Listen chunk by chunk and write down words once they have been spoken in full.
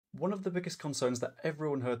One of the biggest concerns that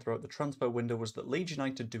everyone heard throughout the transfer window was that Leeds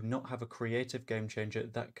United do not have a creative game changer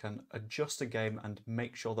that can adjust a game and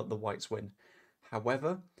make sure that the Whites win.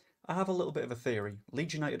 However, I have a little bit of a theory.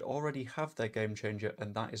 Leeds United already have their game changer,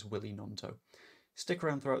 and that is Wilfried Gnonto. Stick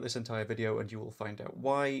around throughout this entire video and you will find out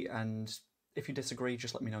why, and if you disagree,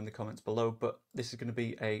 just let me know in the comments below. But this is going to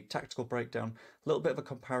be a tactical breakdown, a little bit of a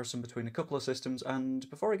comparison between a couple of systems, and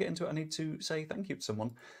before I get into it, I need to say thank you to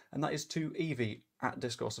someone, and that is to Evie at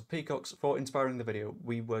Discourse of Peacocks for inspiring the video.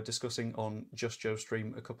 We were discussing on Just Joe's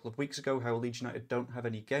stream a couple of weeks ago how Leeds United don't have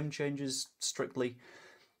any game changes strictly,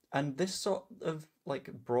 and this sort of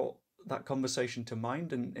brought that conversation to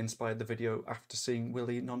mind and inspired the video after seeing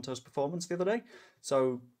Wilfried Gnonto's performance the other day.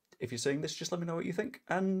 So if you're seeing this, just let me know what you think,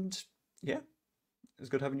 and yeah, it was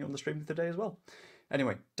good having you on the stream today as well.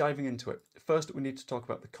 Anyway, diving into it. First, we need to talk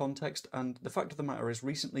about the context, and the fact of the matter is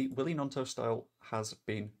recently Wilfried Gnonto's style has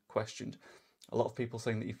been questioned. A lot of people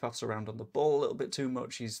saying that he faffs around on the ball a little bit too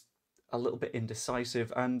much, he's a little bit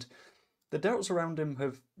indecisive, and the doubts around him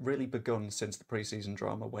have really begun since the pre-season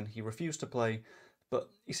drama when he refused to play, but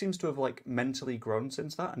he seems to have mentally grown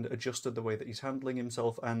since that and adjusted the way that he's handling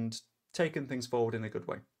himself and taken things forward in a good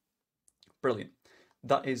way. Brilliant.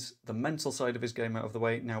 That is the mental side of his game out of the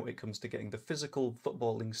way. Now it comes to getting the physical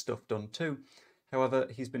footballing stuff done too. However,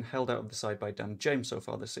 he's been held out of the side by Dan James so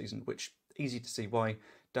far this season, which easy to see why.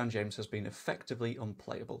 Dan James has been effectively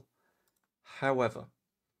unplayable. However,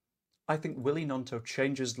 I think Wilfried Gnonto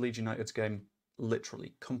changes Leeds United's game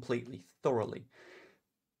literally, completely, thoroughly,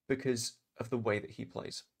 because of the way that he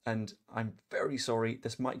plays. And I'm very sorry,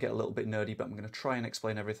 this might get a little bit nerdy, but I'm going to try and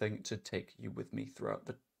explain everything to take you with me throughout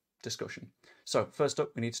the discussion. So first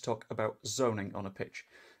up, we need to talk about zoning on a pitch.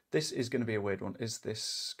 This is going to be a weird one. Is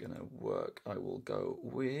this going to work? I will go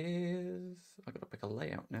with... I've got to pick a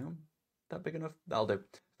layout now. That big enough? That'll do.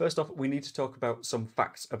 First off, we need to talk about some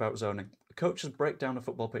facts about zoning. Coaches break down a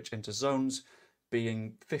football pitch into zones,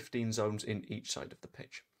 being 15 zones in each side of the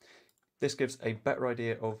pitch. This gives a better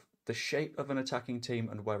idea of the shape of an attacking team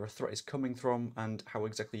and where a threat is coming from and how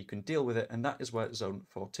exactly you can deal with it, and that is where Zone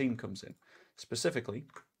 14 comes in. Specifically,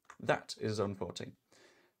 that is Zone 14.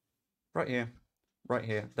 Right here, right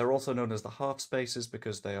here. They're also known as the half spaces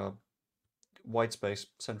because they are wide space,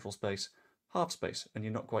 central space, half space, and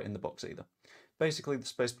you're not quite in the box either. Basically, the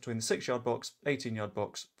space between the 6-yard box, 18-yard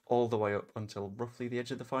box, all the way up until roughly the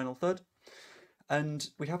edge of the final third. And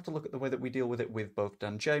we have to look at the way that we deal with it with both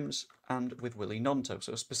Dan James and with Wilfried Gnonto.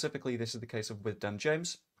 So specifically, this is the case of with Dan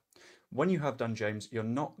James. When you have Dan James, you're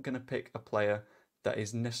not going to pick a player that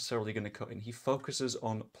is necessarily going to cut in. He focuses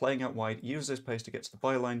on playing out wide, uses his pace to get to the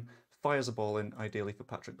byline, fires a ball in, ideally for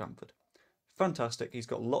Patrick Bamford. Fantastic. He's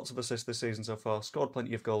got lots of assists this season so far, scored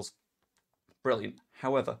plenty of goals. Brilliant.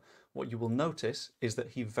 However, what you will notice is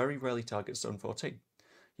that he very rarely targets Zone 14.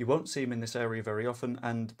 You won't see him in this area very often,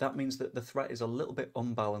 and that means that the threat is a little bit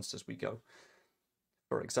unbalanced as we go.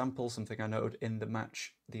 For example, something I noted in the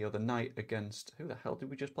match the other night against, who the hell did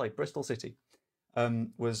we just play? Bristol City,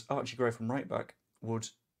 was Archie Gray from right back would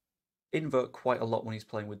invert quite a lot when he's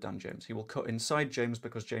playing with Dan James. He will cut inside James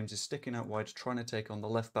because James is sticking out wide trying to take on the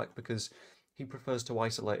left back because he prefers to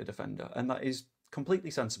isolate a defender, and that is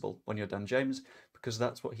completely sensible when you're Dan James because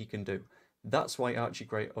that's what he can do. That's why Archie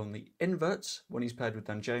Gray only inverts when he's paired with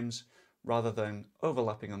Dan James, rather than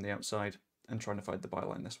overlapping on the outside and trying to find the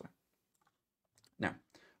byline this way. Now,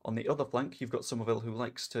 on the other flank, you've got Somerville, who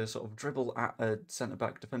likes to sort of dribble at a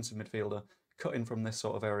centre-back defensive midfielder, cut in from this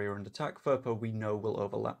sort of area and attack. Firpo, we know, will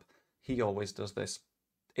overlap. He always does this.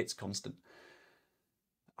 It's constant.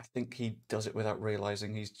 I think he does it without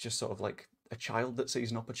realising. He's just sort of like a child that sees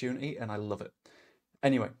an opportunity, and I love it.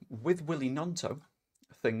 Anyway, with Wilfried Gnonto,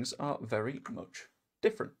 things are very much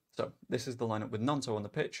different. So this is the lineup with Gnonto on the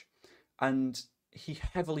pitch, and he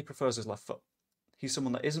heavily prefers his left foot. He's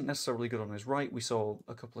someone that isn't necessarily good on his right. We saw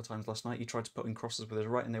a couple of times last night he tried to put in crosses with his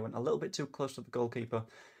right and they went a little bit too close to the goalkeeper.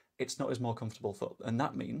 It's not his more comfortable foot, and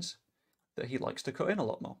that means that he likes to cut in a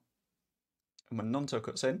lot more. And when Gnonto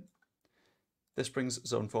cuts in, this brings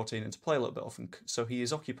Zone 14 into play a little bit often, so he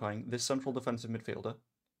is occupying this central defensive midfielder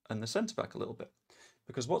and the centre-back a little bit.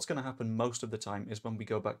 Because what's going to happen most of the time is when we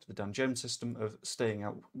go back to the Dan James system of staying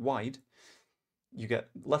out wide, you get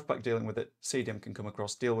left-back dealing with it, CDM can come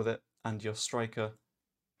across, deal with it, and your striker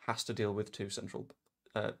has to deal with two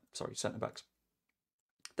centre-backs.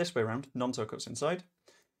 This way around, Gnonto cuts inside,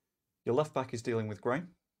 your left-back is dealing with Gray,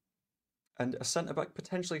 and a centre-back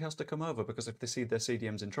potentially has to come over because if they see their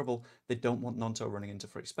CDM's in trouble, they don't want Gnonto running into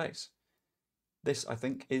free space. This, I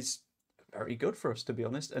think, is very good for us, to be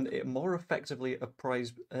honest, and it more effectively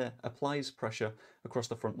applies pressure across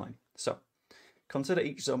the front line. So, consider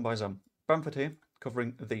each zone by zone. Bamford here,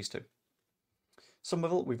 covering these two.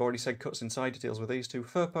 Somerville, we've already said, cuts inside, deals with these two.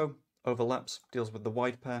 Firpo overlaps, deals with the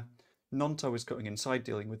wide pair. Gnonto is cutting inside,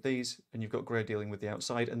 dealing with these, and you've got Gray dealing with the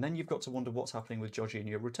outside, and then you've got to wonder what's happening with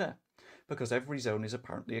Jorginho Ruter, because every zone is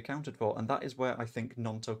apparently accounted for, and that is where I think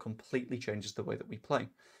Gnonto completely changes the way that we play.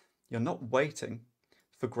 You're not waiting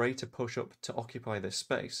for Gray to push up to occupy this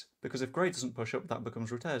space, because if Gray doesn't push up, that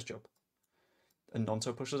becomes Ruter's job. And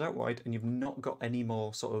Gnonto pushes out wide, and you've not got any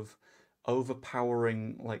more sort of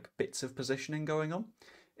overpowering like bits of positioning going on.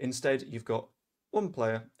 Instead, you've got one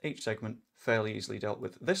player, each segment, fairly easily dealt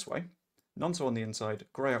with this way. Gnonto on the inside,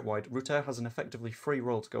 Gray out wide. Ruter has an effectively free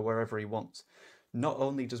role to go wherever he wants. Not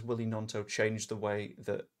only does Willy Gnonto change the way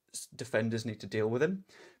that defenders need to deal with him,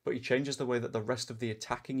 but he changes the way that the rest of the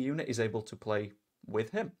attacking unit is able to play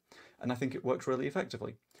with him. And I think it works really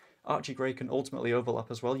effectively. Archie Gray can ultimately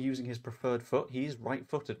overlap as well, using his preferred foot. He is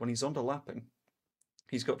right-footed. When he's underlapping,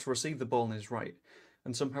 he's got to receive the ball on his right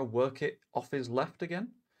and somehow work it off his left again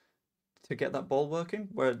to get that ball working,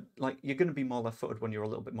 where like you're going to be more left-footed when you're a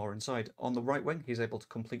little bit more inside. On the right wing, he's able to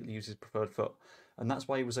completely use his preferred foot, and that's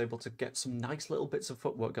why he was able to get some nice little bits of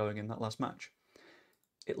footwork going in that last match.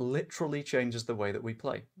 It literally changes the way that we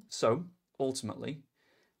play. So, ultimately,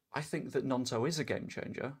 I think that Gnonto is a game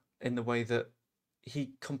changer in the way that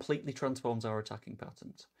he completely transforms our attacking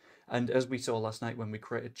patterns. And as we saw last night when we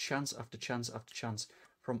created chance after chance after chance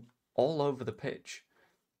from all over the pitch,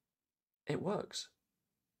 it works.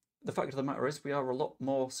 The fact of the matter is we are a lot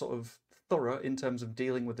more sort of thorough in terms of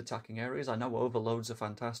dealing with attacking areas. I know overloads are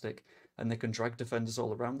fantastic and they can drag defenders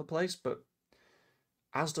all around the place, but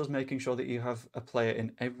as does making sure that you have a player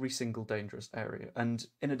in every single dangerous area. And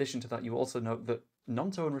in addition to that, you also note that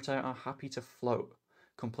Gnonto and Ruter are happy to float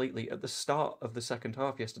completely. At the start of the second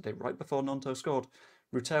half yesterday, right before Gnonto scored,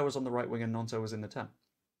 Ruter was on the right wing and Gnonto was in the 10.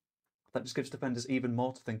 That just gives defenders even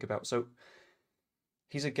more to think about. So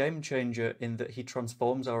he's a game changer in that he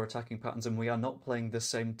transforms our attacking patterns and we are not playing the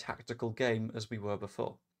same tactical game as we were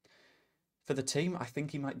before. For the team, I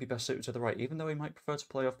think he might be best suited to the right, even though he might prefer to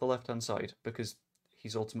play off the left-hand side because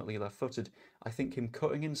he's ultimately left-footed. I think him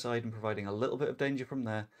cutting inside and providing a little bit of danger from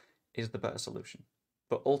there is the better solution.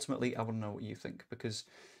 But ultimately, I want to know what you think, because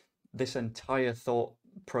this entire thought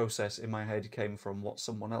process in my head came from what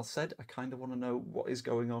someone else said. I kind of want to know what is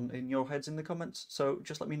going on in your heads in the comments. So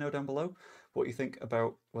just let me know down below what you think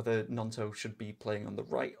about whether Gnonto should be playing on the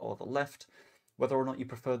right or the left, whether or not you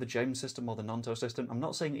prefer the James system or the Gnonto system. I'm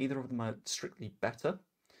not saying either of them are strictly better,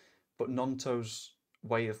 but Gnonto's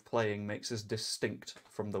way of playing makes us distinct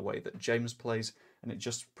from the way that James plays, and it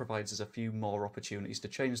just provides us a few more opportunities to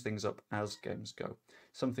change things up as games go.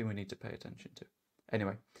 Something we need to pay attention to.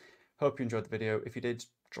 Anyway, hope you enjoyed the video. If you did,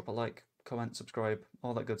 drop a like, comment, subscribe,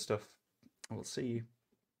 all that good stuff. I will see you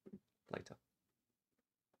later.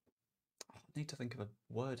 I need to think of a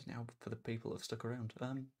word now for the people that have stuck around.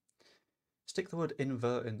 Stick the word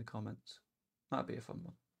invert in the comments. That'd be a fun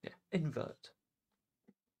one. Yeah, invert.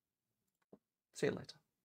 See you later.